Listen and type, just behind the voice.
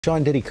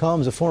Sean Diddy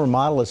Combs, a former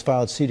model, has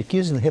filed suit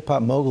accusing the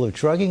hip-hop mogul of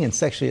drugging and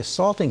sexually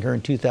assaulting her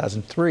in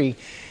 2003.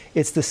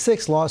 It's the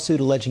sixth lawsuit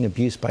alleging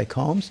abuse by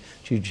Combs.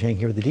 Juju Chang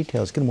here with the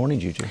details. Good morning,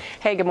 Juju.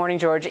 Hey, good morning,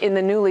 George. In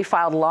the newly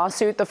filed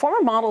lawsuit, the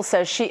former model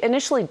says she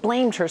initially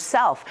blamed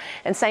herself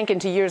and sank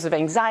into years of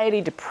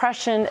anxiety,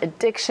 depression,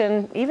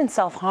 addiction, even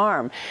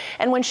self-harm.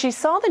 And when she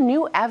saw the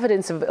new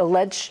evidence of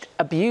alleged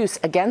abuse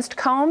against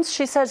Combs,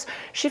 she says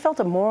she felt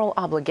a moral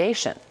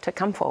obligation to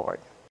come forward.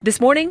 This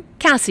morning,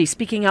 Cassie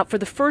speaking out for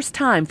the first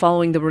time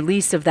following the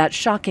release of that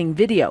shocking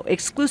video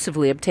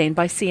exclusively obtained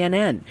by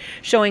CNN,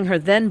 showing her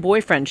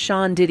then-boyfriend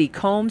Sean Diddy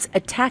Combs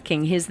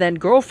attacking his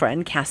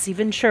then-girlfriend Cassie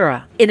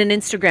Ventura. In an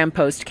Instagram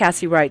post,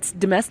 Cassie writes,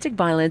 "Domestic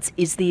violence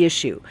is the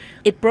issue.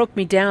 It broke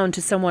me down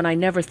to someone I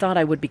never thought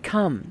I would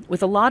become.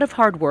 With a lot of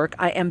hard work,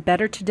 I am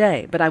better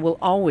today, but I will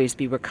always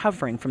be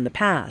recovering from the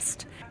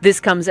past." This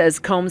comes as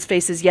Combs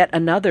faces yet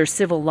another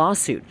civil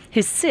lawsuit,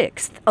 his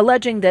sixth,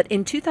 alleging that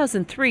in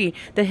 2003,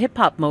 the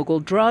hip-hop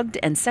mogul drugged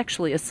and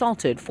sexually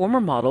assaulted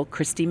former model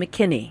Christy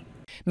McKinney.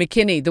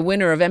 McKinney, the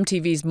winner of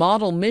MTV's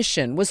Model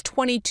Mission, was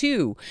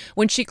 22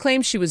 when she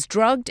claimed she was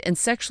drugged and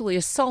sexually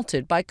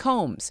assaulted by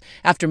Combs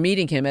after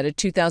meeting him at a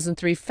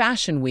 2003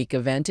 Fashion Week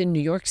event in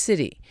New York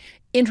City.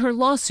 In her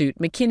lawsuit,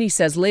 McKinney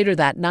says later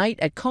that night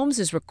at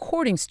Combs'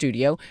 recording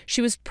studio,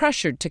 she was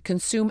pressured to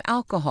consume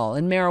alcohol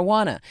and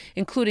marijuana,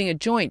 including a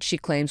joint she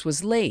claims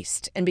was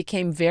laced, and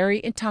became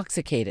very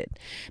intoxicated.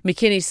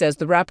 McKinney says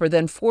the rapper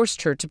then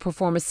forced her to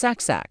perform a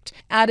sex act,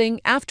 adding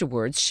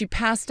afterwards she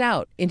passed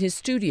out in his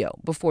studio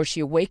before she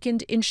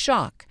awakened in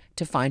shock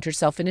to find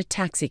herself in a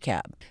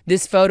taxicab.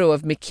 This photo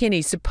of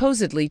McKinney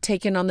supposedly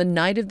taken on the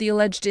night of the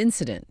alleged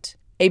incident.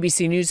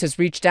 ABC News has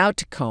reached out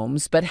to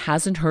Combs but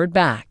hasn't heard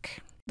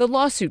back. The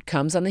lawsuit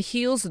comes on the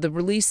heels of the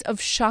release of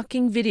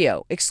shocking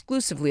video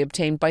exclusively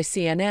obtained by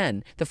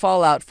CNN, the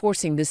fallout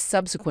forcing this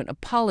subsequent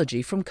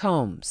apology from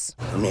Combs.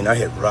 I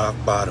hit rock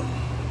bottom,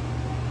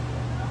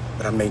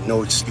 but I make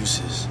no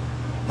excuses.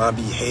 My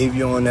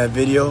behavior on that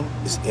video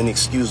is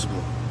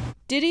inexcusable.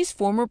 Diddy's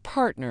former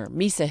partner,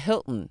 Misa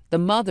Hilton, the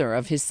mother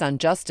of his son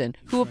Justin,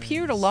 who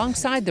appeared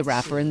alongside the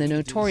rapper in the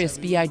Notorious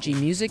B.I.G.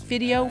 music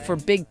video for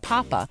Big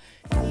Papa,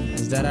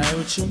 Is that all right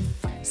with you?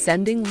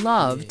 Sending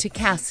love to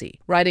Cassie,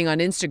 writing on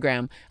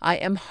Instagram, "I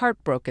am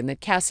heartbroken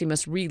that Cassie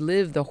must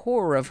relive the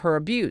horror of her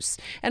abuse,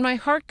 and my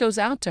heart goes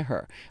out to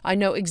her. I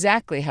know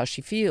exactly how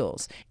she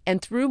feels,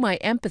 and through my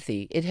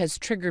empathy, it has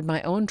triggered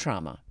my own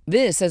trauma."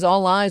 This as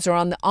all eyes are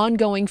on the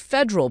ongoing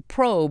federal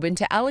probe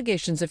into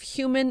allegations of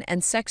human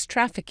and sex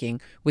trafficking,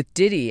 with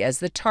Diddy as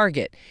the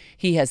target.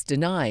 He has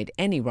denied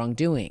any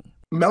wrongdoing.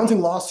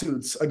 Mounting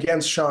lawsuits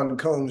against Sean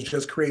Combs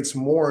just creates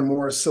more and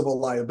more civil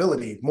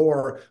liability,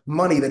 more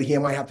money that he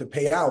might have to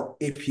pay out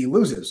if he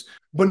loses.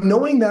 But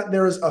knowing that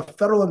there is a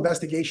federal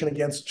investigation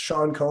against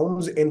Sean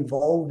Combs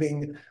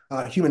involving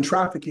human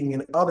trafficking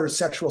and other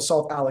sexual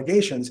assault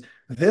allegations,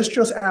 this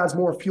just adds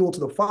more fuel to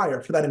the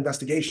fire for that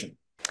investigation.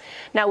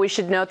 Now, we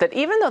should note that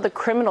even though the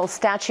criminal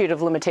statute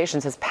of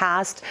limitations has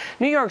passed,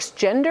 New York's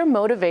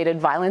Gender-Motivated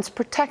Violence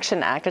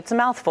Protection Act, it's a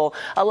mouthful,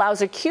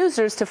 allows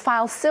accusers to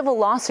file civil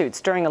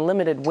lawsuits during a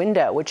limited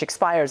window, which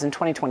expires in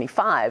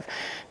 2025.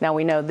 Now,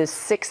 we know this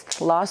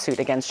sixth lawsuit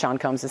against Sean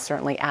Combs is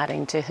certainly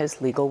adding to his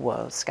legal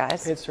woes.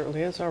 Guys? It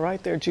certainly is. All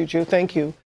right there, Juju. Thank you.